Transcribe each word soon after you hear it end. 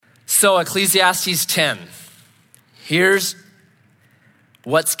So Ecclesiastes 10, here's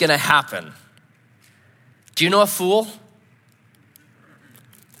what's gonna happen. Do you know a fool?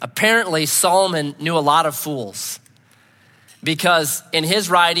 Apparently Solomon knew a lot of fools because in his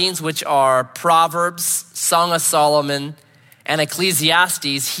writings, which are Proverbs, Song of Solomon, and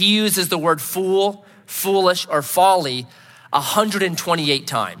Ecclesiastes, he uses the word fool, foolish, or folly 128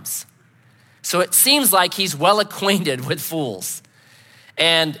 times. So it seems like he's well acquainted with fools.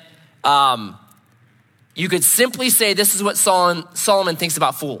 And you could simply say this is what Solomon thinks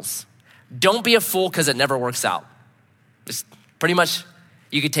about fools. Don't be a fool because it never works out. Just pretty much,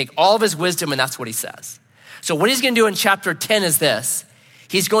 you could take all of his wisdom and that's what he says. So what he's gonna do in chapter 10 is this.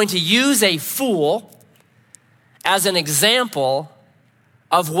 He's going to use a fool as an example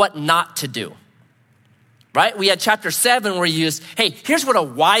of what not to do, right? We had chapter 7 where he used, hey, here's what a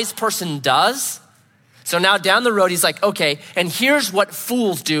wise person does. So now down the road, he's like, okay, and here's what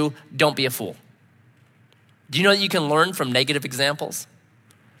fools do. Don't be a fool. Do you know that you can learn from negative examples?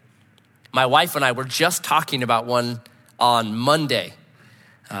 My wife and I were just talking about one on Monday.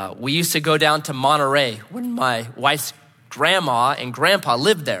 We used to go down to Monterey when my wife's grandma and grandpa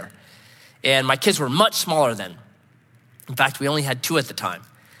lived there. And my kids were much smaller then. In fact, we only had 2 at the time.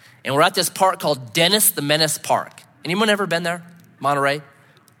 And we're at this park called Dennis the Menace Park. Anyone ever been there? Monterey?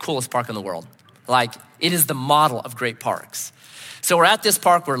 Coolest park in the world. Like, it is the model of great parks. So we're at this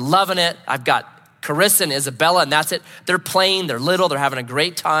park, we're loving it. I've got Carissa and Isabella, and that's it. They're playing, they're little, they're having a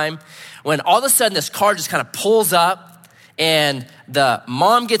great time. When all of a sudden this car just kind of pulls up and the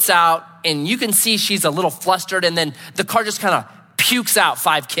mom gets out and you can see she's a little flustered and then the car just kind of pukes out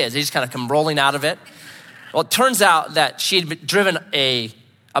 5 kids. They just kind of come rolling out of it. Well, it turns out that she had driven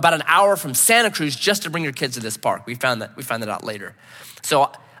about an hour from Santa Cruz just to bring her kids to this park. We found that out later.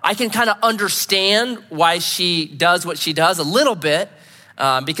 So I can kind of understand why she does what she does a little bit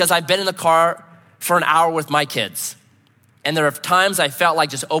because I've been in the car for an hour with my kids. And there are times I felt like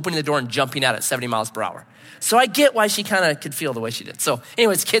just opening the door and jumping out at 70 miles per hour. So I get why she kind of could feel the way she did. So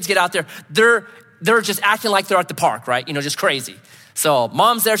anyways, kids get out there. They're just acting like they're at the park, right? You know, just crazy. So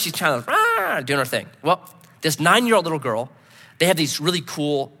mom's there. She's kind of doing her thing. Well, this 9-year-old little girl, they have these really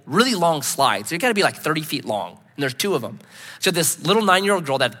cool, really long slides. They gotta be like 30 feet long. And there's 2 of them. So this little 9-year-old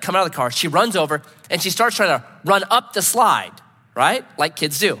girl that had come out of the car, she runs over and she starts trying to run up the slide, right? Like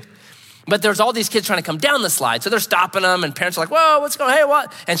kids do. But there's all these kids trying to come down the slide. So they're stopping them and parents are like, whoa, what's going on? Hey,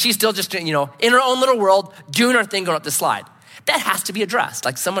 what? And she's still just, in her own little world, doing her thing going up the slide. That has to be addressed.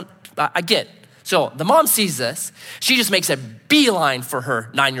 Like someone, I get. So the mom sees this. She just makes a beeline for her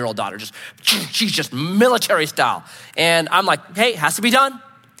 9-year-old daughter. She's just military style. And I'm like, hey, it has to be done.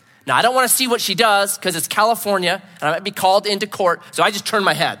 Now, I don't want to see what she does because it's California and I might be called into court. So I just turn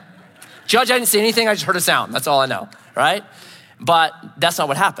my head. Judge, I didn't see anything. I just heard a sound. That's all I know, right? But that's not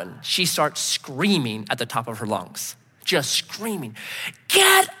what happened. She starts screaming at the top of her lungs, just screaming,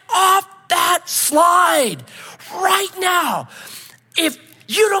 get off that slide right now. If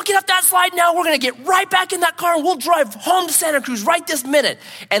you don't get off that slide now, we're gonna get right back in that car and we'll drive home to Santa Cruz right this minute.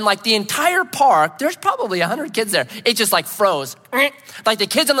 And like the entire park, there's probably 100 kids there. It just like froze. Like the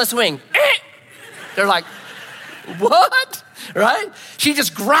kids on the swing, they're like, what? Right? She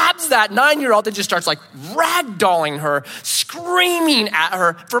just grabs that 9-year-old and just starts like ragdolling her, screaming at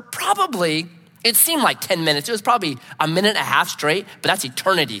her for probably, it seemed like 10 minutes. It was probably a minute and a half straight, but that's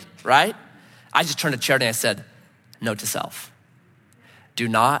eternity, right? I just turned to Charity and I said, note to self, do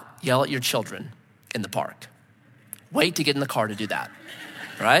not yell at your children in the park. Wait to get in the car to do that,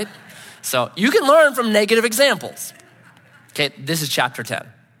 right? So you can learn from negative examples. Okay, this is chapter 10.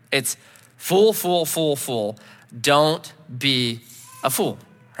 It's fool, fool, fool, fool. Don't be a fool,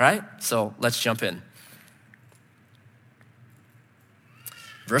 right? So let's jump in.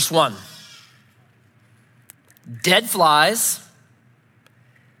 Verse 1. Dead flies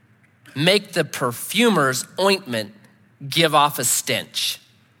make the perfumer's ointment give off a stench.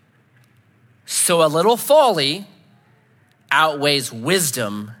 So a little folly outweighs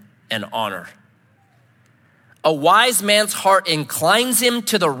wisdom and honor. A wise man's heart inclines him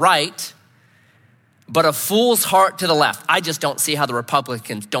to the right, but a fool's heart to the left. I just don't see how the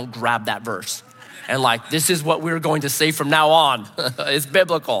Republicans don't grab that verse. And like, this is what we're going to say from now on. It's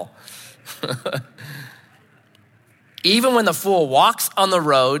biblical. Even when the fool walks on the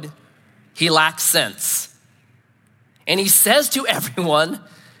road, he lacks sense. And he says to everyone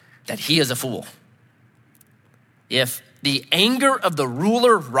that he is a fool. If the anger of the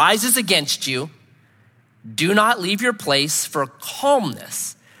ruler rises against you, do not leave your place, for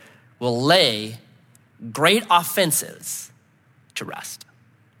calmness will lay great offenses to rest.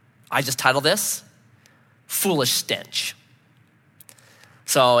 I just titled this, Foolish Stench.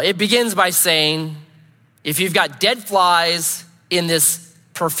 So it begins by saying, if you've got dead flies in this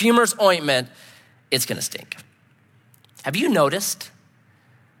perfumer's ointment, it's gonna stink. Have you noticed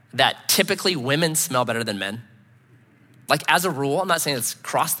that typically women smell better than men? Like as a rule, I'm not saying it's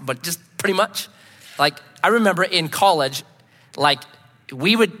crossed, but just pretty much. Like I remember in college, like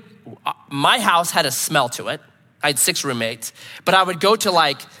my house had a smell to it. I had 6 roommates, but I would go to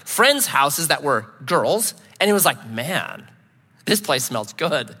like friends' houses that were girls, and it was like, man, this place smells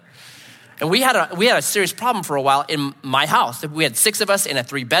good. And we had a serious problem for a while in my house. We had 6 of us in a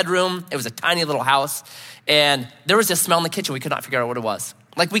 3-bedroom. It was a tiny little house, and there was this smell in the kitchen. We could not figure out what it was.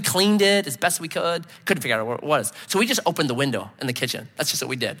 Like we cleaned it as best we could, couldn't figure out what it was. So we just opened the window in the kitchen. That's just what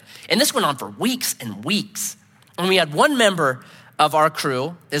we did. And this went on for weeks and weeks. And we had one member of our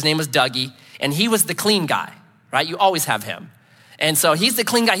crew, his name was Dougie, and he was the clean guy, right? You always have him. And so he's the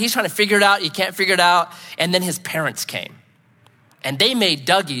clean guy. He's trying to figure it out. He can't figure it out. And then his parents came. And they made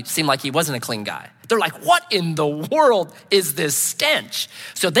Dougie seem like he wasn't a clean guy. They're like, what in the world is this stench?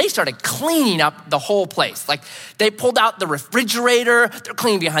 So they started cleaning up the whole place. Like they pulled out the refrigerator. They're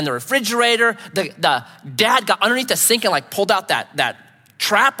cleaning behind the refrigerator. The dad got underneath the sink and like pulled out that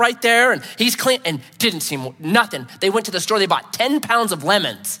trap right there. And he's clean and didn't see nothing. They went to the store. They bought 10 pounds of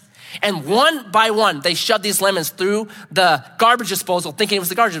lemons. And one by one, they shoved these lemons through the garbage disposal, thinking it was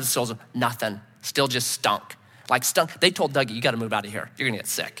the garbage disposal. Nothing. Still just stunk. Like stunk. They told Dougie, you got to move out of here. You're going to get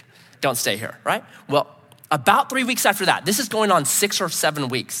sick. Don't stay here, right? Well, about 3 weeks after that, this is going on 6 or 7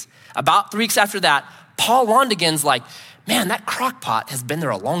 weeks. About 3 weeks after that, Paul Londigan's like, man, that crock pot has been there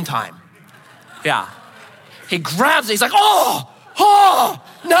a long time. Yeah. He grabs it. He's like, oh,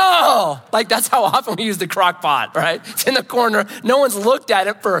 no. Like that's how often we use the crock pot, right? It's in the corner. No one's looked at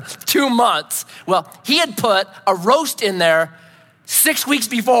it for 2 months. Well, he had put a roast in there 6 weeks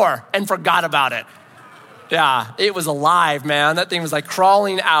before and forgot about it. Yeah, it was alive, man. That thing was like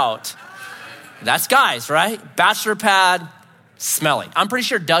crawling out. That's guys, right? Bachelor pad, smelly. I'm pretty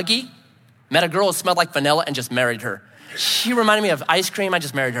sure Dougie met a girl who smelled like vanilla and just married her. She reminded me of ice cream. I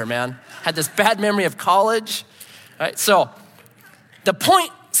just married her, man. Had this bad memory of college. Right? So the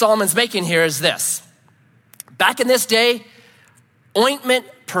point Solomon's making here is this. Back in this day, ointment,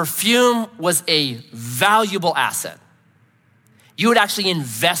 perfume was a valuable asset. You would actually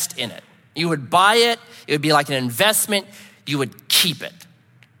invest in it. You would buy it. It would be like an investment. You would keep it.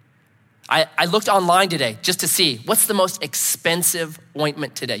 I looked online today just to see what's the most expensive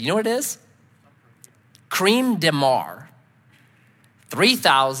ointment today. You know what it is? Creme de Mar.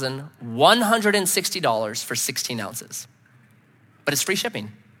 $3,160 for 16 ounces. But it's free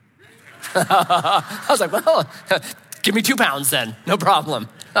shipping. I was like, well, give me 2 pounds then. No problem.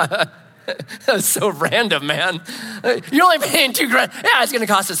 That was so random, man. You're only paying $2,000. Yeah, it's going to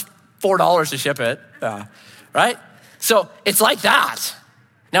cost us $4 to ship it, right? So it's like that.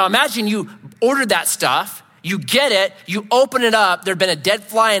 Now imagine you ordered that stuff, you get it, you open it up, there'd been a dead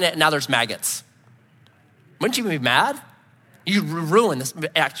fly in it, and now there's maggots. Wouldn't you be mad? You ruin this.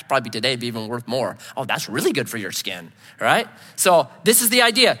 Actually, probably today it'd be even worth more. Oh, that's really good for your skin, right? So this is the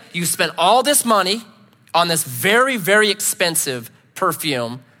idea. You spent all this money on this very, very expensive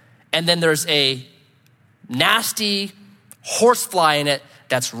perfume, and then there's a nasty horsefly in it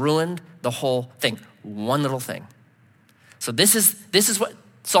that's ruined the whole thing. One little thing. So this is what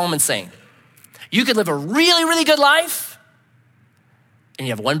Solomon's saying. You could live a really, really good life, and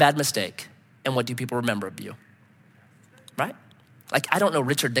you have one bad mistake. And what do people remember of you? Right? Like, I don't know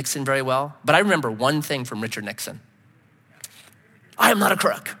Richard Nixon very well, but I remember one thing from Richard Nixon. I am not a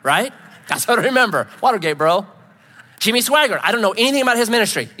crook, right? That's what I remember. Watergate, bro. Jimmy Swaggart, I don't know anything about his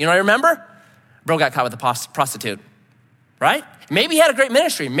ministry. You know what I remember? Bro got caught with a prostitute, right? Maybe he had a great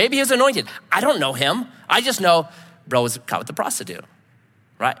ministry. Maybe he was anointed. I don't know him. I just know bro was caught with a prostitute,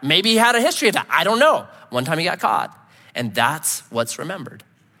 right? Maybe he had a history of that. I don't know. One time he got caught, and that's what's remembered.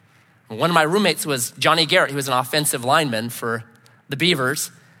 One of my roommates was Johnny Garrett. He was an offensive lineman for the Beavers.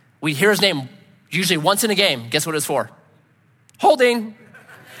 We hear his name usually once in a game. Guess what it was for? Holding.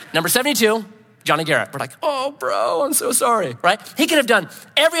 Number 72, Johnny Garrett. We're like, oh, bro, I'm so sorry, right? He could have done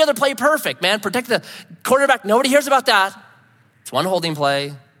every other play perfect, man. Protect the quarterback. Nobody hears about that. It's one holding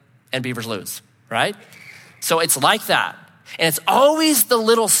play, and Beavers lose, right? So it's like that. And it's always the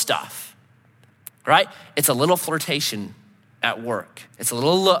little stuff, right? It's a little flirtation at work. It's a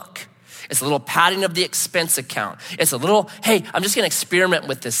little look. It's a little padding of the expense account. It's a little, hey, I'm just gonna experiment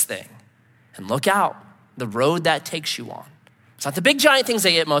with this thing. And look out, the road that takes you on. It's not the big giant things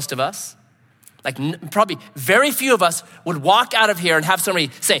they get most of us. Like probably very few of us would walk out of here and have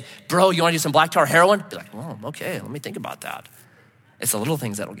somebody say, bro, you wanna do some black tar heroin? Be like, oh, okay, let me think about that. It's the little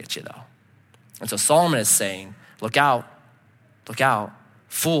things that'll get you though. And so Solomon is saying, look out,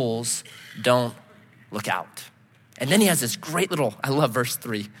 fools don't look out. And then he has this great little, I love verse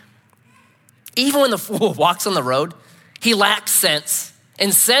 3. Even when the fool walks on the road, he lacks sense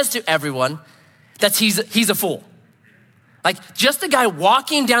and says to everyone that he's a fool. Like just the guy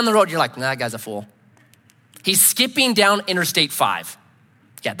walking down the road, you're like, nah, that guy's a fool. He's skipping down Interstate 5.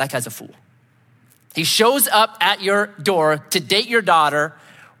 Yeah, that guy's a fool. He shows up at your door to date your daughter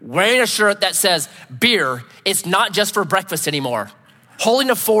wearing a shirt that says beer. It's not just for breakfast anymore.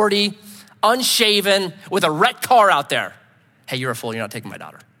 Holding a 40, unshaven, with a wrecked car out there. Hey, you're a fool. You're not taking my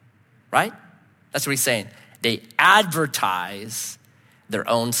daughter. Right? That's what he's saying. They advertise their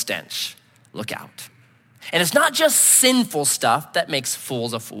own stench. Look out. And it's not just sinful stuff that makes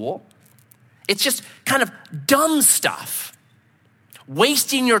fools a fool. It's just kind of dumb stuff.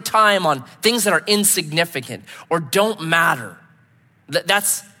 Wasting your time on things that are insignificant or don't matter.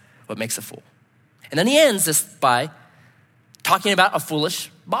 That's what makes a fool. And then he ends this by talking about a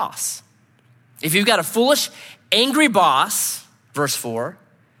foolish boss. If you've got a foolish, angry boss, verse 4,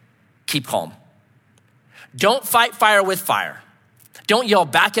 keep calm. Don't fight fire with fire. Don't yell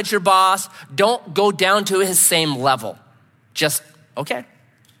back at your boss. Don't go down to his same level. Just, okay,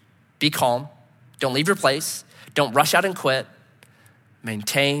 be calm. Don't leave your place. Don't rush out and quit.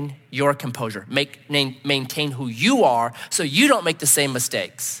 Maintain your composure. Maintain who you are so you don't make the same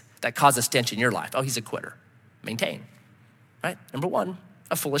mistakes that cause a stench in your life. Oh, he's a quitter. Maintain, right? Number 1,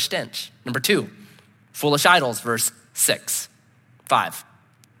 a foolish stench. Number 2, foolish idols, verse 5.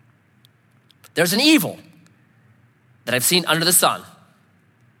 There's an evil that I've seen under the sun,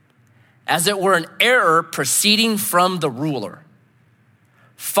 as it were an error proceeding from the ruler.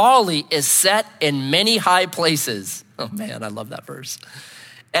 Folly is set in many high places. Oh man, I love that verse.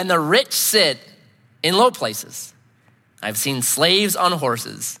 And the rich sit in low places. I've seen slaves on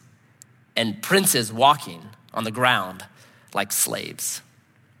horses and princes walking on the ground like slaves.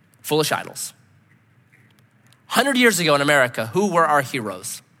 Foolish idols. 100 years ago in America, who were our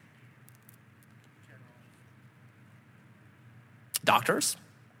heroes? Doctors,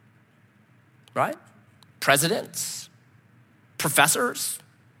 right? Presidents, professors,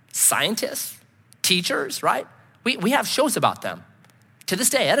 scientists, teachers, right? We have shows about them. To this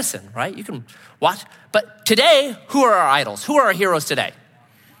day, Edison, right? You can watch. But today, who are our idols? Who are our heroes today?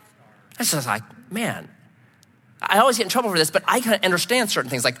 It's just like, man, I always get in trouble for this, but I kind of understand certain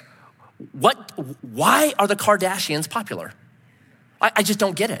things. Like, why are the Kardashians popular? I just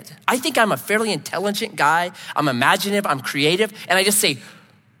don't get it. I think I'm a fairly intelligent guy. I'm imaginative, I'm creative. And I just say,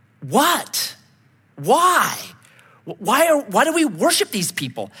 what? Why? Why do we worship these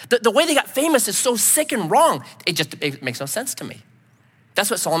people? The way they got famous is so sick and wrong. It makes no sense to me.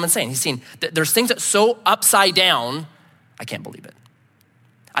 That's what Solomon's saying. He's saying that there's things that's so upside down, I can't believe it.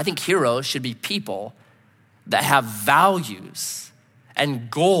 I think heroes should be people that have values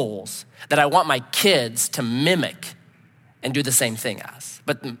and goals that I want my kids to mimic and do the same thing as.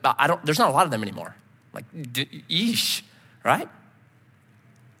 But there's not a lot of them anymore. Like, yeesh, right?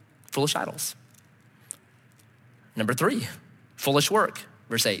 Foolish idols. Number 3, foolish work,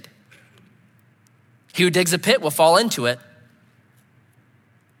 verse 8. He who digs a pit will fall into it,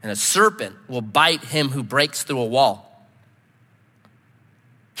 and a serpent will bite him who breaks through a wall.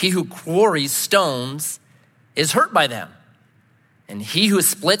 He who quarries stones is hurt by them, and he who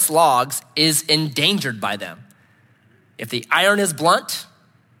splits logs is endangered by them. If the iron is blunt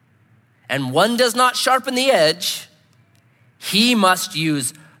and one does not sharpen the edge, he must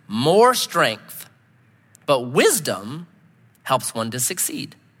use more strength, but wisdom helps one to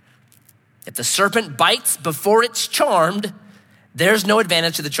succeed. If the serpent bites before it's charmed, there's no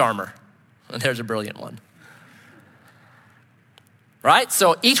advantage to the charmer. And there's a brilliant one. Right?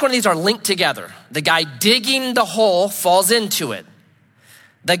 So each one of these are linked together. The guy digging the hole falls into it.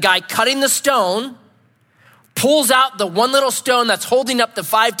 The guy cutting the stone pulls out the one little stone that's holding up the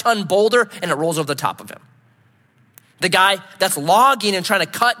 5-ton boulder, and it rolls over the top of him. The guy that's logging and trying to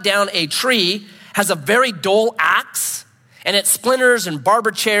cut down a tree has a very dull axe, and it splinters and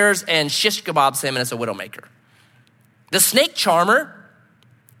barber chairs and shish kebabs him, and it's a widowmaker. The snake charmer,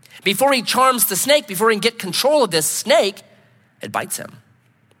 before he charms the snake, before he can get control of this snake, it bites him.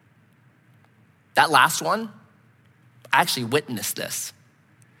 That last one, I actually witnessed this.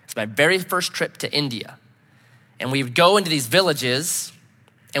 It's my very first trip to India. And we would go into these villages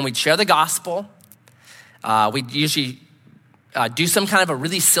and we'd share the gospel. We'd usually do some kind of a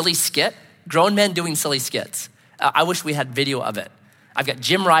really silly skit. Grown men doing silly skits. I wish we had video of it. I've got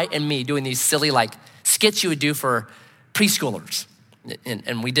Jim Wright and me doing these silly like skits you would do for preschoolers.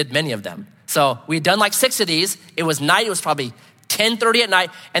 And we did many of them. So we had done like 6 of these. It was night, it was probably 10 10:30 at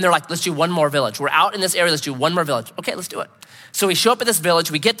night, and they're like, let's do one more village. We're out in this area, let's do one more village. Okay, let's do it. So we show up at this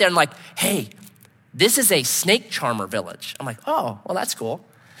village, we get there and like, hey, this is a snake charmer village. I'm like, oh, well, that's cool.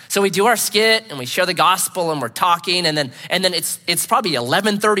 So we do our skit and we share the gospel and we're talking and then it's probably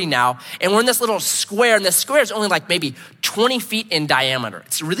 11:30 now and we're in this little square and this square is only like maybe 20 feet in diameter.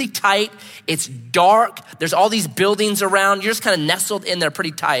 It's really tight, it's dark, there's all these buildings around, you're just kind of nestled in there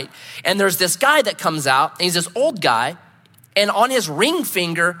pretty tight. And there's this guy that comes out and he's this old guy and on his ring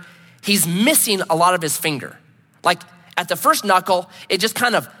finger, he's missing a lot of his finger. Like at the first knuckle, it just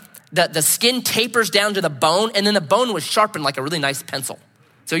kind of, the skin tapers down to the bone and then the bone was sharpened like a really nice pencil.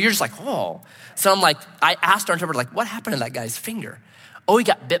 So you're just like, oh. So I'm like, I asked our interpreter, like, what happened to that guy's finger? Oh, he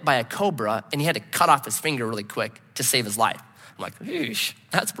got bit by a cobra and he had to cut off his finger really quick to save his life. I'm like, eesh,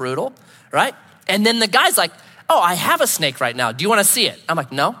 that's brutal, right? And then the guy's like, oh, I have a snake right now. Do you want to see it? I'm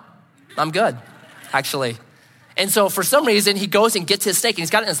like, no, I'm good, actually. And so for some reason, he goes and gets his snake and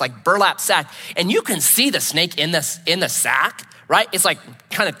he's got it in this like burlap sack. And you can see the snake in the sack, right? It's like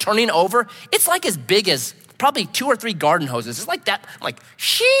kind of turning over. It's like as big as probably 2 or 3 garden hoses. It's like that. I'm like,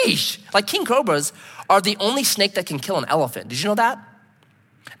 sheesh. Like king cobras are the only snake that can kill an elephant. Did you know that?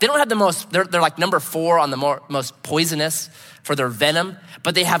 They don't have the most, they're like number 4 on the most poisonous for their venom,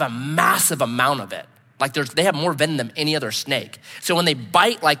 but they have a massive amount of it. Like they have more venom than any other snake. So when they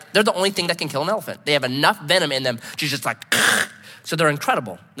bite, like they're the only thing that can kill an elephant. They have enough venom in them to just like, so they're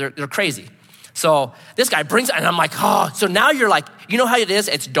incredible. They're crazy. So this guy brings it and I'm like, oh, so now you're like, you know how it is?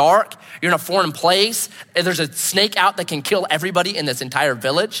 It's dark, you're in a foreign place, and there's a snake out that can kill everybody in this entire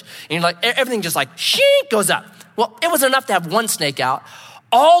village. And you're like, everything just like, shink goes up. Well, it was enough to have one snake out.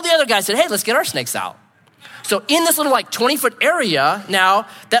 All the other guys said, hey, let's get our snakes out. So in this little like 20-foot area now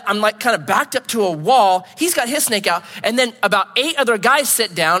that I'm like kind of backed up to a wall, he's got his snake out. And then about 8 other guys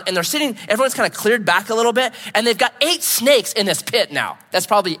sit down and they're sitting, everyone's kind of cleared back a little bit. And they've got 8 snakes in this pit now. That's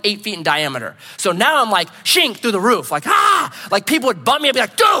probably 8 feet in diameter. So now I'm like shink through the roof, like, like people would bump me and be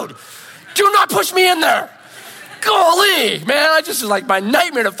like, dude, do not push me in there. Golly, man, I just was like my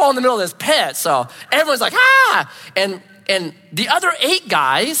nightmare to fall in the middle of this pit. So everyone's like, And the other 8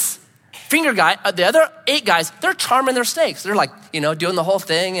 guys, finger guy, the other 8 guys, they're charming their snakes. They're like, doing the whole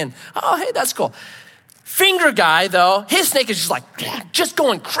thing and, oh, hey, that's cool. Finger guy though, his snake is just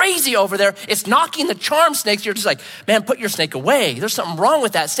going crazy over there. It's knocking the charm snakes. You're just like, man, put your snake away. There's something wrong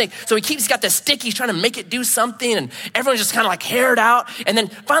with that snake. So he's got this stick. He's trying to make it do something and everyone's just kind of like haired out. And then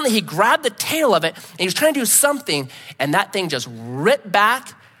finally he grabbed the tail of it and he was trying to do something and that thing just ripped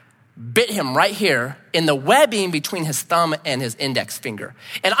back, bit him right here in the webbing between his thumb and his index finger.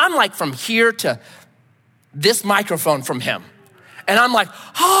 And I'm like from here to this microphone from him. And I'm like,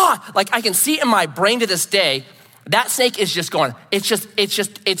 like I can see in my brain to this day, that snake is just going,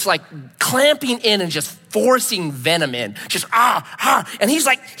 it's like clamping in and just forcing venom in. Just, And he's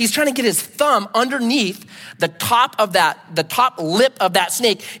trying to get his thumb underneath the top lip of that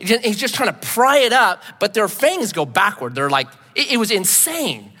snake. He's just trying to pry it up, but their fangs go backward. They're like, it was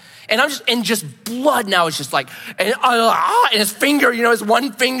insane. And just blood now is just like, and his finger, his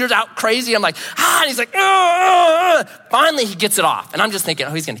one finger's out crazy. I'm like, and he's like, finally he gets it off. And I'm just thinking,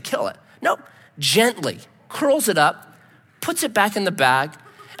 he's gonna kill it. Nope, gently curls it up, puts it back in the bag.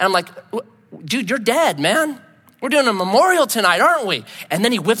 And I'm like, dude, you're dead, man. We're doing a memorial tonight, aren't we? And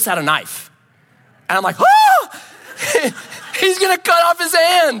then he whips out a knife. And I'm like, he's gonna cut off his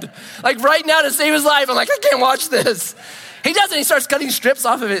hand. Like right now to save his life. I'm like, I can't watch this. He does it, he starts cutting strips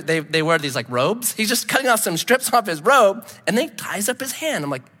off of it. They wear these like robes. He's just cutting off some strips off his robe and then he ties up his hand.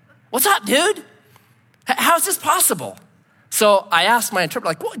 I'm like, what's up, dude? How is this possible? So I asked my interpreter,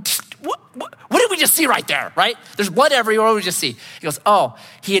 like, what did we just see right there, right? There's blood everywhere, what did we just see? He goes,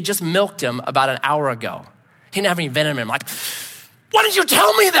 he had just milked him about an hour ago. He didn't have any venom in him. I'm like, why didn't you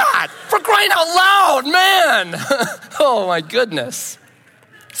tell me that? For crying out loud, man. Oh my goodness.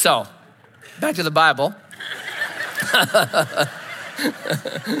 So, back to the Bible.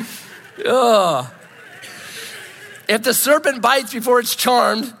 If the serpent bites before it's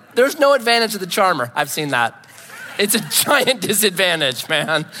charmed, there's no advantage of the charmer. I've seen that. It's a giant disadvantage, man.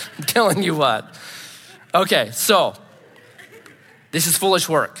 I'm telling you what. Okay, so this is foolish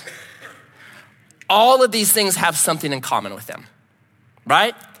work. All of these things have something in common with them,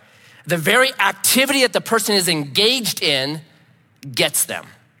 right? The very activity that the person is engaged in gets them.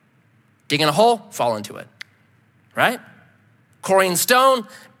 Digging a hole, fall into it. Right? Quarrying stone,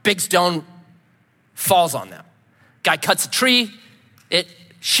 big stone falls on them. Guy cuts a tree, it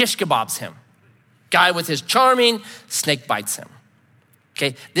shish kebabs him. Guy with his charming, snake bites him.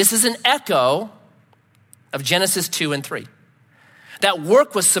 Okay, this is an echo of Genesis 2 and 3. That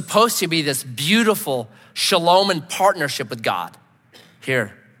work was supposed to be this beautiful shalom and partnership with God.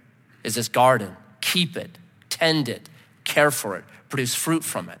 Here is this garden. Keep it, tend it, care for it, produce fruit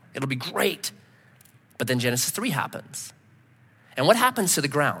from it. It'll be great. But then Genesis 3 happens. And what happens to the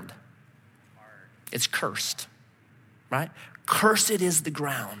ground? It's cursed, right? Cursed is the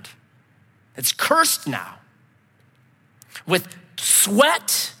ground. It's cursed now. With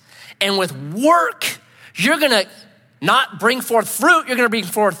sweat and with work, you're gonna not bring forth fruit, you're gonna bring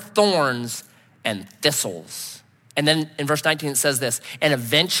forth thorns and thistles. And then in verse 19 it says this, and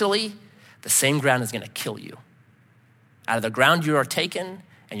eventually the same ground is gonna kill you. Out of the ground you are taken,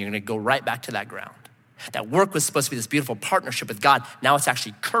 and you're gonna go right back to that ground. That work was supposed to be this beautiful partnership with God. Now it's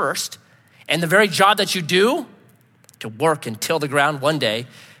actually cursed. And the very job that you do, to work and till the ground, one day,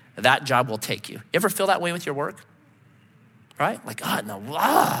 that job will take you. You ever feel that way with your work? Right? Like,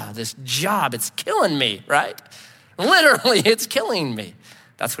 this job, it's killing me, right? Literally, it's killing me.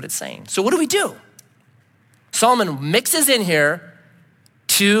 That's what it's saying. So what do? Solomon mixes in here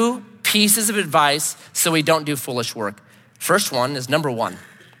 2 pieces of advice so we don't do foolish work. First one is number 1.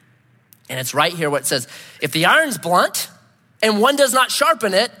 And it's right here what it says, if the iron's blunt and one does not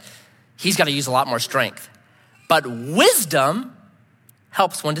sharpen it, he's got to use a lot more strength. But wisdom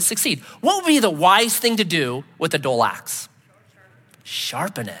helps one to succeed. What would be the wise thing to do with a dull axe?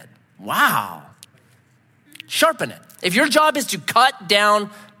 Sharpen it. Wow. Sharpen it. If your job is to cut down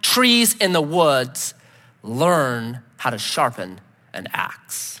trees in the woods, learn how to sharpen an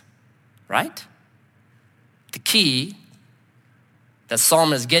axe, right? The key that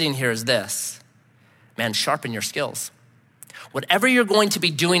Solomon is getting here is this. Man, sharpen your skills. Whatever you're going to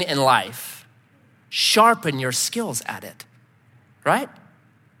be doing in life, sharpen your skills at it, right?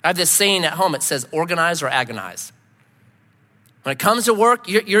 I have this saying at home, it says organize or agonize. When it comes to work,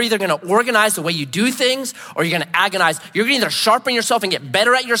 you're either gonna organize the way you do things or you're gonna agonize. You're gonna either sharpen yourself and get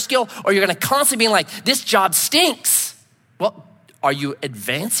better at your skill or you're gonna constantly be like, this job stinks. Well, are you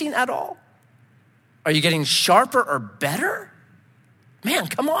advancing at all? Are you getting sharper or better? Man,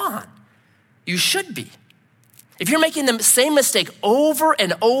 come on. You should be. If you're making the same mistake over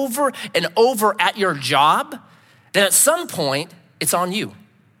and over and over at your job, then at some point, it's on you,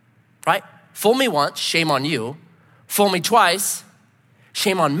 right? Fool me once, shame on you. Fool me twice,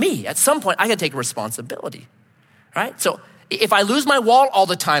 shame on me. At some point, I gotta take responsibility, right? So if I lose my wallet all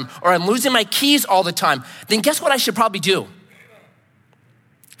the time or I'm losing my keys all the time, then guess what I should probably do?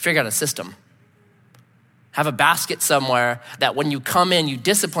 Figure out a system. Have a basket somewhere that when you come in, you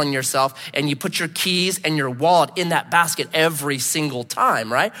discipline yourself and you put your keys and your wallet in that basket every single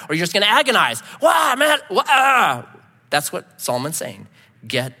time, right? Or you're just gonna agonize. Wow, man, That's what Solomon's saying.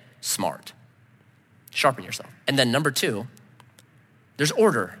 Get smart. Sharpen yourself. And then number 2, there's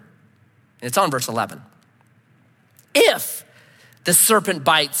order. And it's on verse 11. If the serpent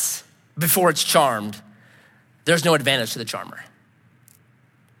bites before it's charmed, there's no advantage to the charmer.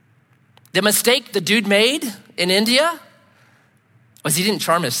 The mistake the dude made in India was he didn't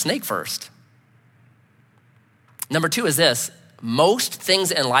charm his snake first. Number 2 is this. Most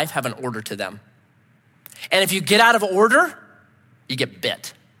things in life have an order to them. And if you get out of order, you get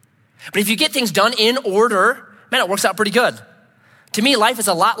bit. But if you get things done in order, man, it works out pretty good. To me, life is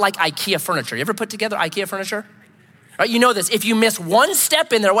a lot like IKEA furniture. You ever put together IKEA furniture? Right, you know this. If you miss one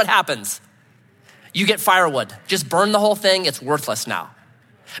step in there, what happens? You get firewood. Just burn the whole thing. It's worthless now.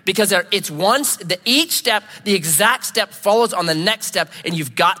 Because each step, the exact step follows on the next step, and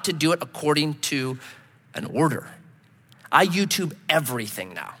you've got to do it according to an order. I YouTube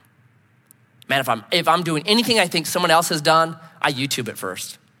everything now. Man, if I'm doing anything I think someone else has done, I YouTube it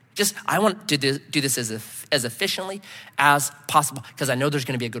first. I want to do this as efficiently as possible because I know there's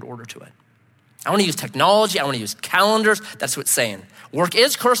gonna be a good order to it. I wanna use technology, I wanna use calendars, that's what it's saying. Work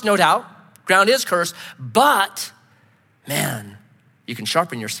is cursed, no doubt. Ground is cursed, but man, you can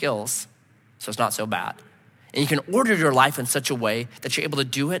sharpen your skills so it's not so bad. And you can order your life in such a way that you're able to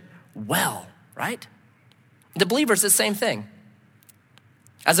do it well, right? The believer is the same thing.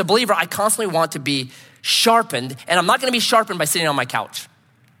 As a believer, I constantly want to be sharpened, and I'm not gonna be sharpened by sitting on my couch.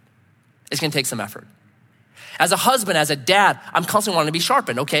 It's gonna take some effort. As a husband, as a dad, I'm constantly wanting to be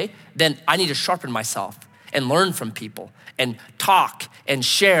sharpened, okay? Then I need to sharpen myself and learn from people and talk and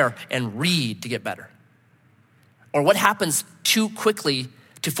share and read to get better. Or what happens too quickly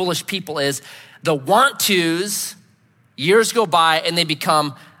to foolish people is the want tos, years go by and they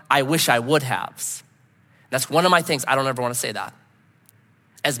become, I wish I would haves. That's one of my things. I don't ever wanna say that.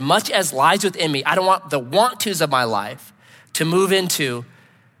 As much as lies within me, I don't want the want tos of my life to move into,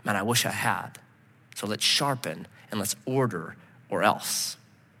 man, I wish I had. So let's sharpen and let's order or else,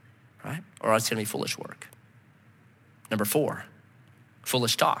 right? Or else it's gonna be foolish work. Number 4,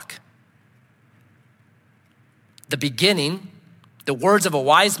 foolish talk. The beginning The words of a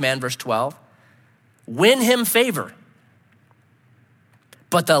wise man, verse 12, win him favor,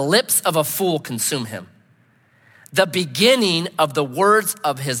 but the lips of a fool consume him. The beginning of the words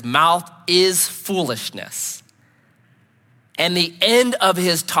of his mouth is foolishness, and the end of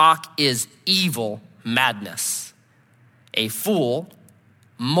his talk is evil madness. A fool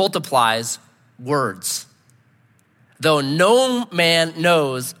multiplies words, though no man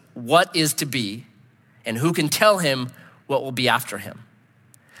knows what is to be, and who can tell him what will be after him.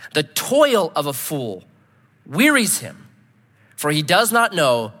 The toil of a fool wearies him, for he does not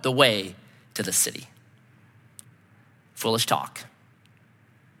know the way to the city. Foolish talk.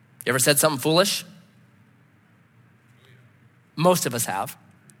 You ever said something foolish? Most of us have.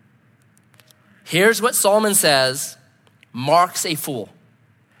 Here's what Solomon says marks a fool.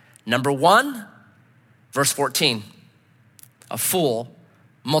 Number 1, verse 14. A fool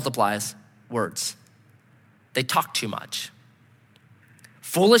multiplies words. They talk too much.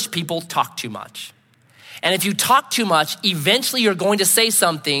 Foolish people talk too much. And if you talk too much, eventually you're going to say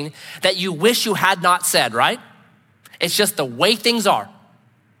something that you wish you had not said, right? It's just the way things are.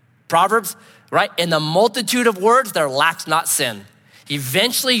 Proverbs, right? In the multitude of words, there lacks not sin.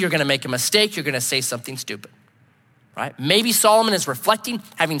 Eventually you're gonna make a mistake. You're gonna say something stupid, right? Maybe Solomon is reflecting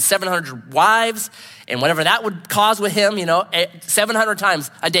having 700 wives and whatever that would cause with him, 700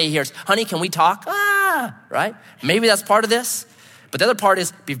 times a day he hears, honey, can we talk? Right? Maybe that's part of this. But the other part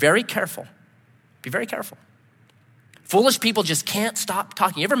is be very careful. Be very careful. Foolish people just can't stop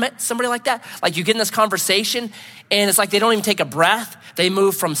talking. You ever met somebody like that? Like you get in this conversation and it's like they don't even take a breath. They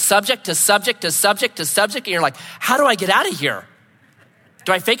move from subject to subject to subject to subject. And you're like, how do I get out of here?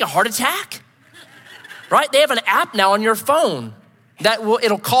 Do I fake a heart attack? Right? They have an app now on your phone that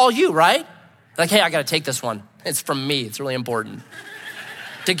it'll call you, right? Like, hey, I got to take this one. It's from me. It's really important.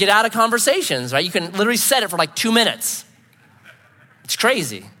 To get out of conversations, right? You can literally set it for like 2 minutes. It's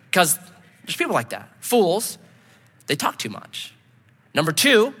crazy because there's people like that. Fools, they talk too much. Number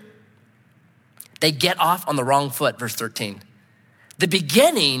 2, they get off on the wrong foot, verse 13. The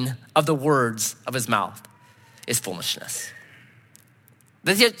beginning of the words of his mouth is foolishness.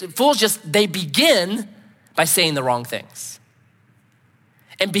 Fools they begin by saying the wrong things.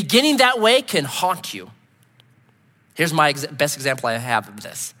 And beginning that way can haunt you. Here's my best example I have of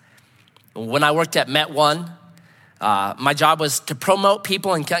this. When I worked at Met1, my job was to promote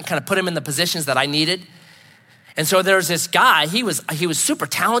people and kind of put them in the positions that I needed. And so there's this guy, he was super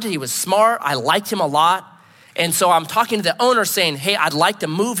talented, he was smart, I liked him a lot. And so I'm talking to the owner saying, hey, I'd like to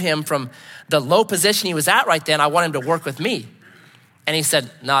move him from the low position he was at right then. I want him to work with me. And he said,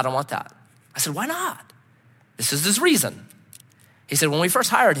 no, I don't want that. I said, why not? This is his reason. He said, when we first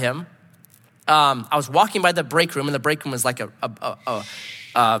hired him, I was walking by the break room, and the break room was like a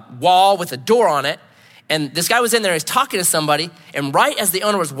wall with a door on it. And this guy was in there, he's talking to somebody, and right as the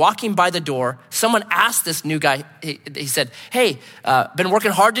owner was walking by the door, someone asked this new guy, he said, hey, been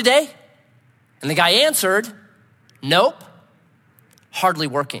working hard today? And the guy answered, nope, hardly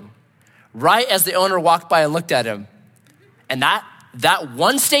working. Right as the owner walked by and looked at him. And that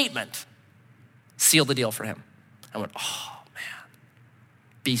one statement sealed the deal for him. I went, oh man,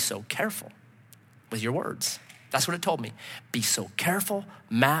 be so careful with your words. That's what it told me. Be so careful,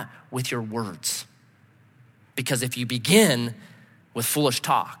 Matt, with your words. Because if you begin with foolish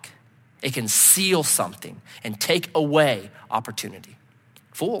talk, it can seal something and take away opportunity.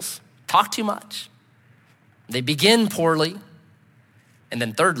 Fools talk too much. They begin poorly. And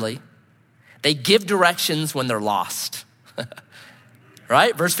then thirdly, they give directions when they're lost.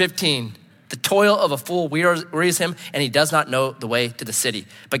 Right? Verse 15, the toil of a fool wearies him and he does not know the way to the city.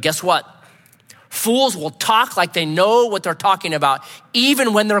 But guess what? Fools will talk like they know what they're talking about,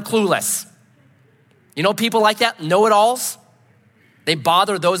 even when they're clueless. You know people like that, know-it-alls? They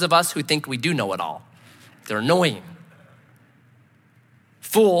bother those of us who think we do know it all. They're annoying.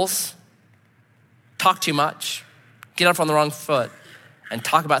 Fools talk too much, get off on the wrong foot, and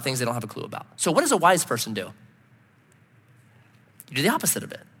talk about things they don't have a clue about. So what does a wise person do? You do the opposite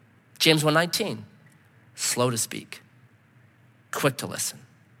of it. James 1:19, slow to speak, quick to listen.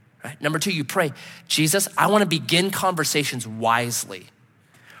 Right? Number 2, you pray, Jesus, I want to begin conversations wisely.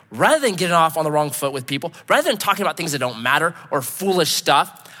 Rather than getting off on the wrong foot with people, rather than talking about things that don't matter or foolish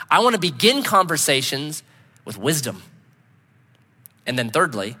stuff, I want to begin conversations with wisdom. And then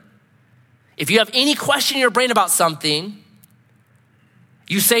thirdly, if you have any question in your brain about something,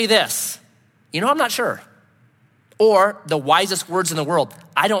 you say this, I'm not sure. Or the wisest words in the world,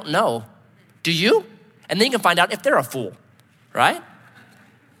 I don't know. Do you? And then you can find out if they're a fool, right?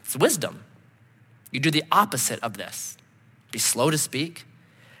 It's wisdom. You do the opposite of this. Be slow to speak,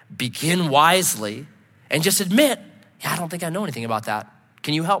 begin wisely, and just admit, Yeah, I don't think I know anything about that.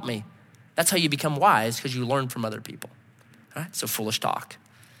 Can you help me? That's how you become wise, because you learn from other people. All right, so foolish talk.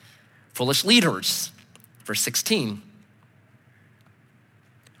 Foolish leaders, verse 16.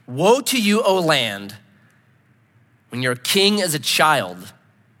 Woe to you, O land, when your king is a child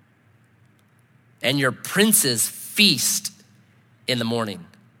and your princes feast in the morning.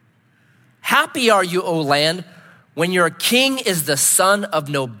 Happy are you, O land, when your king is the son of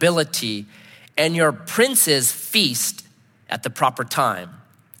nobility and your princes feast at the proper time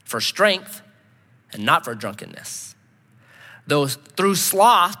for strength and not for drunkenness. Though through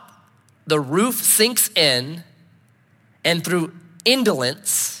sloth, the roof sinks in, and through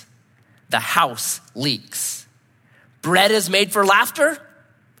indolence, the house leaks. Bread is made for laughter,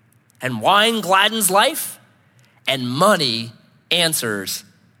 and wine gladdens life, and money answers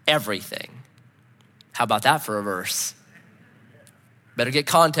everything. How about that for a verse? Better get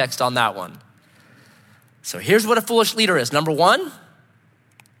context on that one. So here's what a foolish leader is. Number one,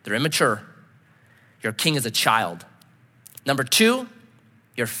 they're immature. Your king is a child. Number two,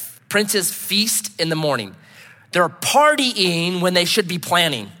 your princes feast in the morning. They're partying when they should be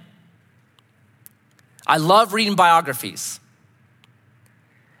planning. I love reading biographies.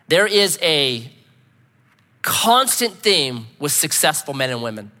 There is a constant theme with successful men and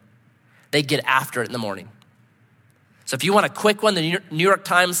women. They get after it in the morning. So if you want a quick one, the New York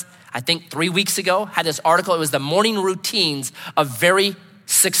Times, I think 3 weeks ago, had this article. It was the morning routines of very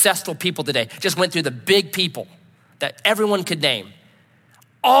successful people today. Just went through the big people that everyone could name.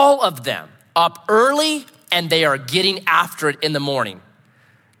 All of them up early, and they are getting after it in the morning.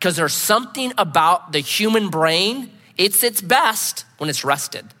 Because there's something about the human brain, it's its best when it's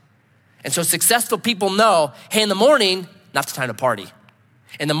rested. And so successful people know, hey, in the morning, not the time to party.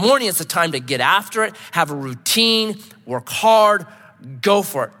 In the morning, it's the time to get after it, have a routine, work hard, go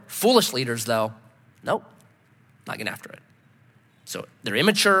for it. Foolish leaders, though, nope, not getting after it. So they're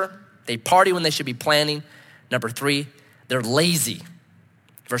immature. They party when they should be planning. Number three, they're lazy.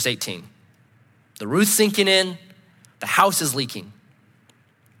 Verse 18, the roof's sinking in, the house is leaking.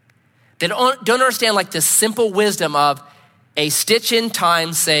 They don't understand like this simple wisdom of a stitch in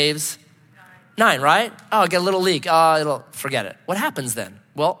time saves 9, right? Oh, get a little leak. Oh, forget it. What happens then?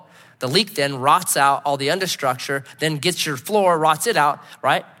 Well, the leak then rots out all the understructure, then gets your floor, rots it out,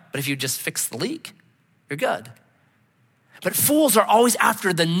 right? But if you just fix the leak, you're good. But fools are always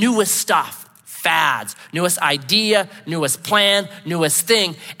after the newest stuff, fads, newest idea, newest plan, newest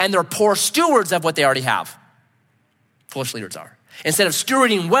thing, and they're poor stewards of what they already have. Foolish leaders are. Instead of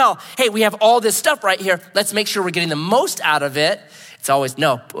stewarding well, hey, we have all this stuff right here. Let's make sure we're getting the most out of it. It's always,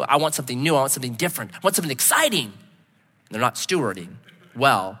 no, I want something new. I want something different. I want something exciting. And they're not stewarding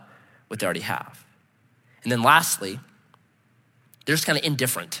well what they already have. And then lastly, they're just kind of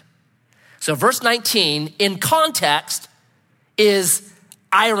indifferent. So verse 19, in context, is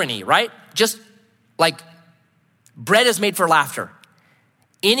irony, right? Just like bread is made for laughter.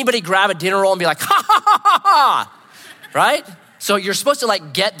 Anybody grab a dinner roll and be like, ha, ha, ha, ha, ha, right? So you're supposed to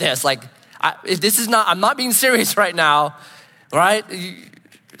like get this, like, I'm not being serious right now, right?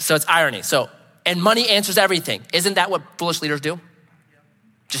 So it's irony. So, and money answers everything. Isn't that what foolish leaders do?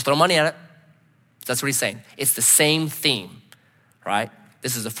 Just throw money at it. That's what he's saying. It's the same theme, right?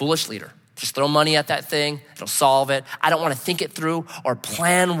 This is a foolish leader. Just throw money at that thing. It'll solve it. I don't want to think it through or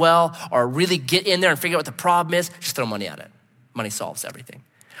plan well or really get in there and figure out what the problem is. Just throw money at it. Money solves everything.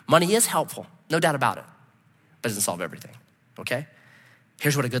 Money is helpful, no doubt about it, but it doesn't solve everything, okay?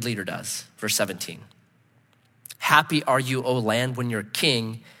 Here's what a good leader does. Verse 17. Happy are you, O land, when your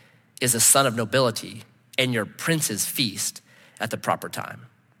king is a son of nobility and your princes feast at the proper time.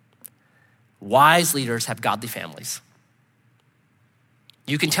 Wise leaders have godly families.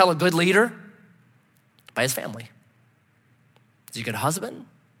 You can tell a good leader by his family. Is he a good husband?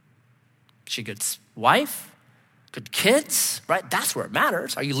 Is she a good wife? Good kids, right? That's where it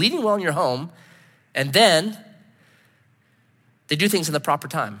matters. Are you leading well in your home? And then they do things in the proper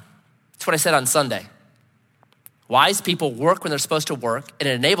time. That's what I said on Sunday. Wise people work when they're supposed to work, and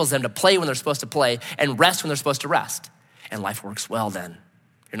it enables them to play when they're supposed to play and rest when they're supposed to rest. And life works well then.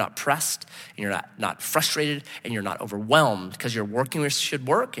 You're not pressed, and you're not frustrated, and you're not overwhelmed because you're working where you should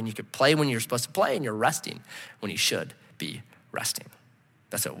work, and you can play when you're supposed to play, and you're resting when you should be resting.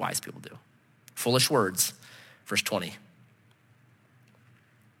 That's what wise people do. Foolish words, verse 20.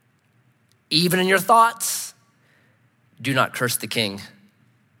 Even in your thoughts, do not curse the king,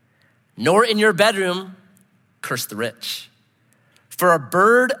 nor in your bedroom curse the rich. For a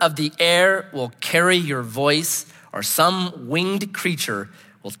bird of the air will carry your voice, or some winged creature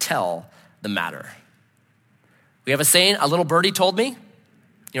will tell the matter. We have a saying, a little birdie told me. You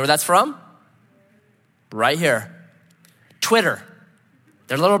know where that's from? Right here. Twitter.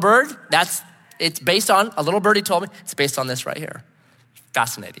 Their little bird, it's based on, a little birdie told me, it's based on this right here.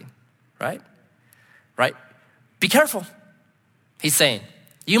 Fascinating, right? Right? Be careful, he's saying.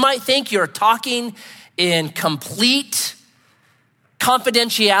 You might think you're talking in complete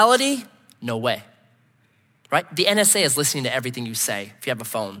confidentiality. No way, right? The NSA is listening to everything you say if you have a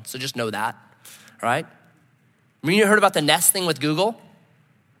phone, so just know that, right? When you heard about the Nest thing with Google,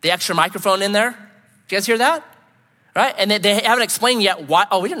 the extra microphone in there, did you guys hear that? Right? And they haven't explained yet why.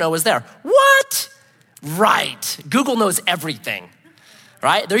 Oh, we didn't know it was there. What? Right. Google knows everything,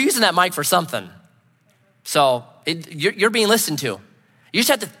 right? They're using that mic for something. So you're being listened to. You just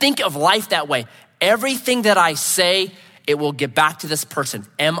have to think of life that way. Everything that I say, it will get back to this person.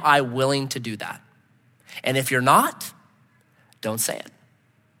 Am I willing to do that? And if you're not, don't say it.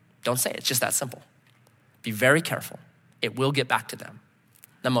 Don't say it. It's just that simple. Be very careful. It will get back to them.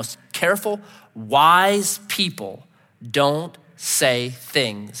 The most careful, wise people don't say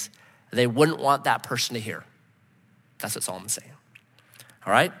things they wouldn't want that person to hear. That's what Solomon's saying.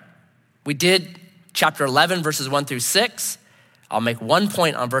 All right? We did chapter 11, verses 1 through 6. I'll make one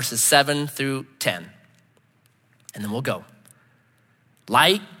point on verses 7 through 10. And then we'll go.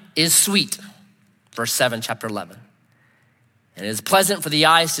 Light is sweet, verse 7, chapter 11. And it is pleasant for the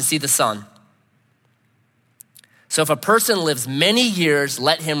eyes to see the sun. So if a person lives many years,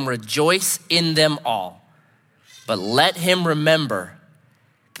 let him rejoice in them all. But let him remember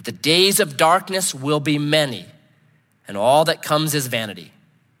that the days of darkness will be many, and all that comes is vanity.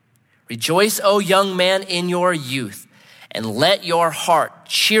 Rejoice, O young man, in your youth, and let your heart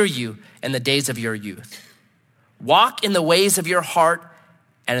cheer you in the days of your youth. Walk in the ways of your heart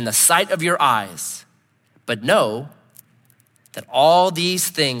and in the sight of your eyes, but know that all these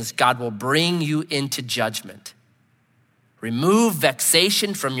things God will bring you into judgment. Remove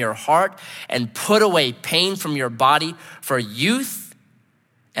vexation from your heart and put away pain from your body, for youth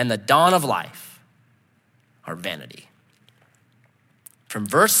and the dawn of life are vanity. From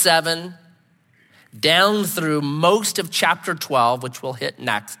verse 7 down through most of chapter 12, which we'll hit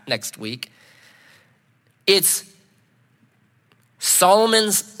next week, it's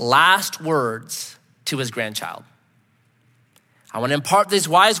Solomon's last words to his grandchild. I want to impart these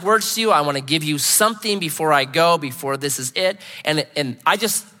wise words to you. I want to give you something before I go, before this is it. And I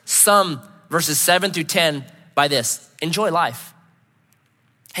just sum verses 7 through 10 by this. Enjoy life.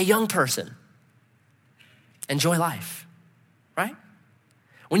 Hey, young person, enjoy life, right?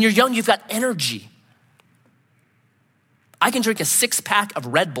 When you're young, you've got energy. I can drink a 6-pack of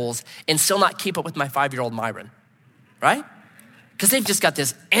Red Bulls and still not keep up with my 5-year-old Myron, right? Because they've just got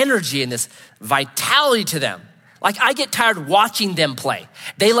this energy and this vitality to them. Like, I get tired watching them play.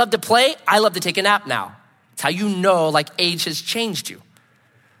 They love to play. I love to take a nap now. It's how you know, like, age has changed you.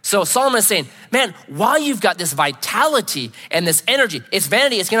 So Solomon is saying, man, while you've got this vitality and this energy, it's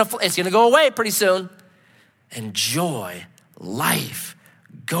vanity. It's gonna go away pretty soon. Enjoy life.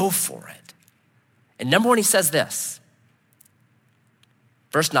 Go for it. And number one, he says this.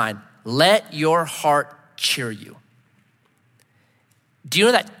 Verse 9, let your heart cheer you. Do you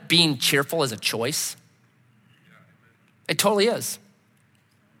know that being cheerful is a choice? It totally is.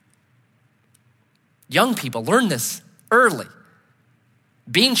 Young people, learn this early.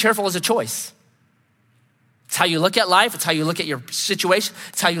 Being cheerful is a choice. It's how you look at life. It's how you look at your situation.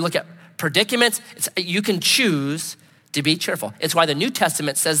 It's how you look at predicaments. You can choose to be cheerful. It's why the New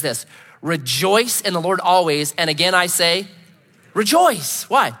Testament says this, rejoice in the Lord always. And again, I say, rejoice.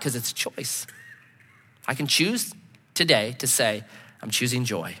 Why? Because it's a choice. I can choose today to say, I'm choosing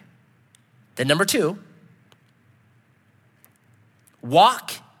joy. Then number two,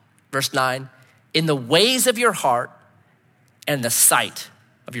 walk, verse 9, in the ways of your heart and the sight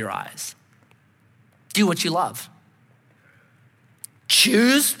of your eyes. Do what you love.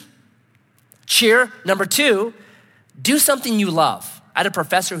 Choose, cheer. Number two, do something you love. I had a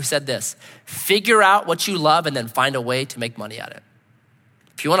professor who said this, figure out what you love and then find a way to make money at it.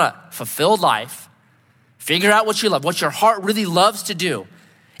 If you want a fulfilled life, figure out what you love, what your heart really loves to do.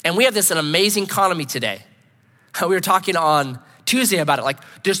 And we have an amazing economy today. We were talking on Tuesday about it, like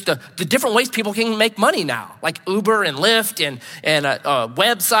just the different ways people can make money now, like Uber and Lyft and a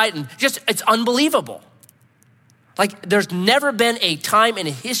website, and just, it's unbelievable. Like, there's never been a time in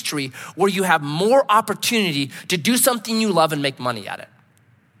history where you have more opportunity to do something you love and make money at it.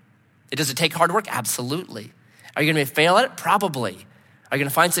 Does it take hard work? Absolutely. Are you gonna fail at it? Probably. Are you gonna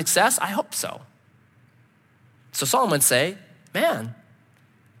find success? I hope so. So Solomon would say, man,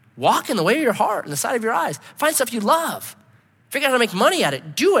 walk in the way of your heart and the side of your eyes. Find stuff you love. Figure out how to make money at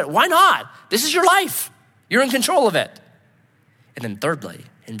it. Do it. Why not? This is your life. You're in control of it. And then thirdly,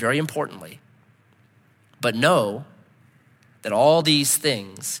 and very importantly, but know that all these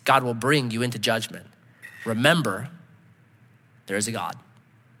things, God will bring you into judgment. Remember, there is a God.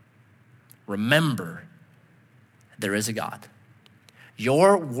 Remember, there is a God.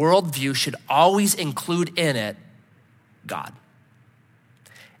 Your worldview should always include in it God.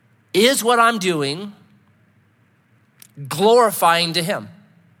 Is what I'm doing glorifying to him?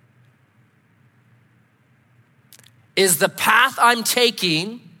 Is the path I'm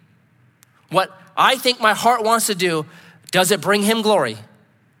taking what I think my heart wants to do, does it bring him glory?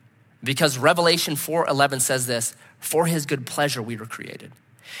 Because Revelation 4:11 says this, for his good pleasure we were created.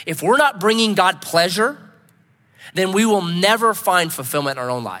 If we're not bringing God pleasure, then we will never find fulfillment in our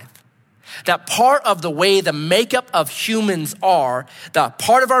own life. That part of the way the makeup of humans are, the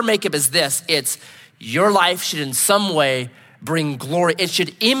part of our makeup is this, it's your life should in some way bring glory. It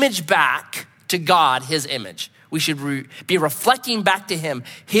should image back to God his image. We should be reflecting back to him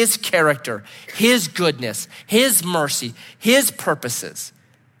his character, his goodness, his mercy, his purposes.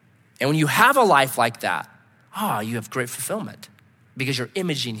 And when you have a life like that, you have great fulfillment because you're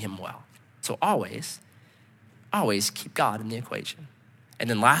imaging him well. So always keep God in the equation. And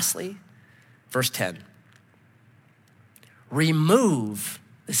then lastly, verse 10, remove,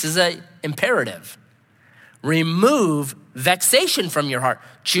 this is an imperative, remove vexation from your heart.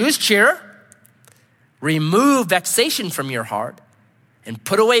 Choose cheer, remove vexation from your heart, and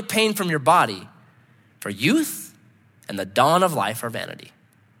put away pain from your body, for youth and the dawn of life are vanity.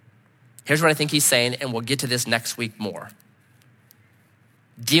 Here's what I think he's saying, and we'll get to this next week more.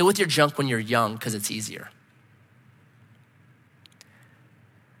 Deal with your junk when you're young because it's easier.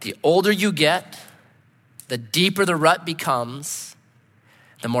 The older you get, the deeper the rut becomes,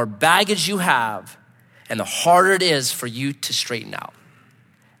 the more baggage you have, and the harder it is for you to straighten out.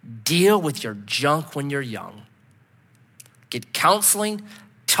 Deal with your junk when you're young. Get counseling,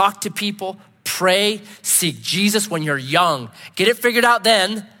 talk to people, pray, seek Jesus when you're young. Get it figured out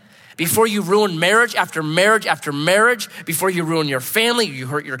then before you ruin marriage after marriage after marriage, before you ruin your family, you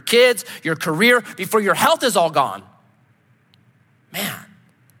hurt your kids, your career, before your health is all gone. Man,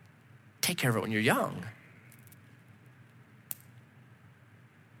 take care of it when you're young.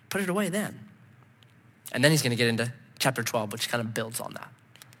 Put it away then. And then he's going to get into chapter 12, which kind of builds on that.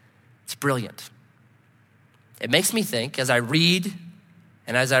 It's brilliant. It makes me think as I read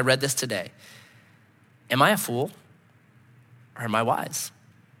and as I read this today, am I a fool or am I wise?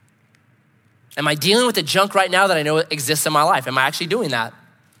 Am I dealing with the junk right now that I know exists in my life? Am I actually doing that?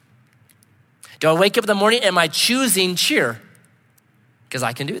 Do I wake up in the morning? Am I choosing cheer? Because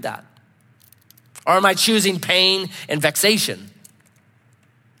I can do that. Or am I choosing pain and vexation?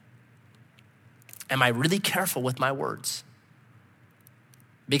 Am I really careful with my words?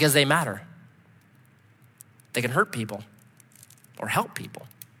 Because they matter. They can hurt people or help people,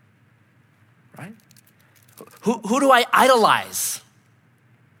 right? Who do I idolize?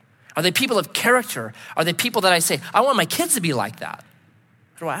 Are they people of character? Are they people that I say, I want my kids to be like that?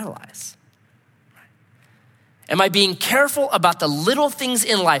 Who do I idolize? Am I being careful about the little things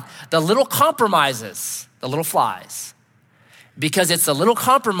in life, the little compromises, the little flies? Because it's the little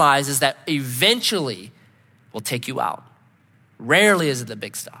compromises that eventually will take you out. Rarely is it the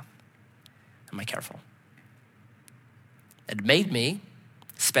big stuff. Am I careful? It made me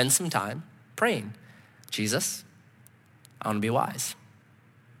spend some time praying. Jesus, I want to be wise.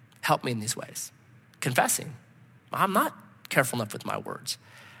 Help me in these ways. Confessing, I'm not careful enough with my words.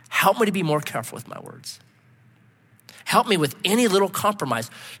 Help me to be more careful with my words. Help me with any little compromise.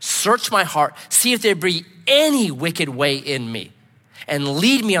 Search my heart, see if there be any wicked way in me, and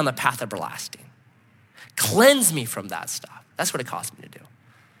lead me on the path everlasting. Cleanse me from that stuff. That's what it cost me to do.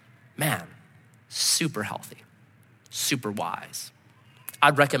 Man, super healthy, super wise.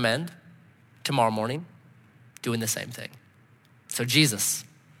 I'd recommend tomorrow morning doing the same thing. So Jesus,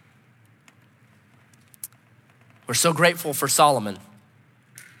 we're so grateful for Solomon.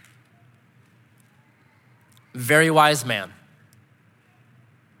 Very wise man.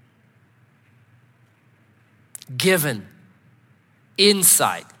 Given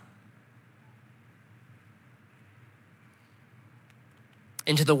insight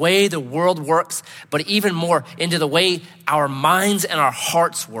into the way the world works, but even more into the way our minds and our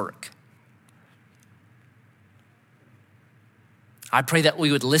hearts work. I pray that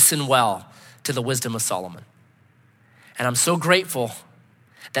we would listen well to the wisdom of Solomon. And I'm so grateful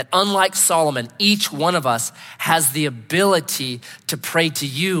that unlike Solomon, each one of us has the ability to pray to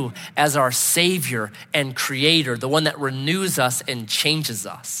you as our Savior and Creator, the one that renews us and changes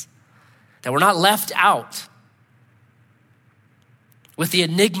us. That we're not left out with the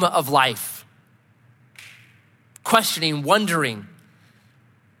enigma of life, questioning, wondering,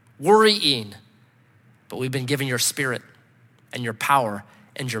 worrying, but we've been given your Spirit and your power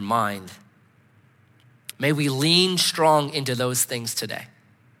and your mind. May we lean strong into those things today,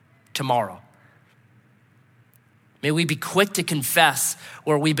 tomorrow. May we be quick to confess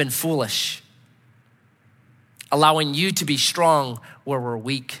where we've been foolish, allowing you to be strong where we're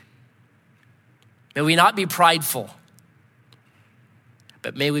weak. May we not be prideful,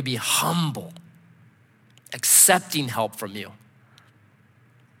 but may we be humble, accepting help from you.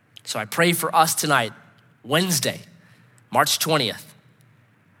 So I pray for us tonight, Wednesday, March 20th.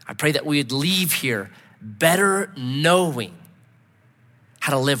 I pray that we would leave here better knowing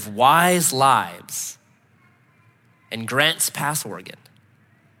how to live wise lives in Grants Pass, Oregon.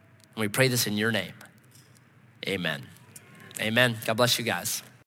 And we pray this in your name. Amen. Amen. God bless you guys.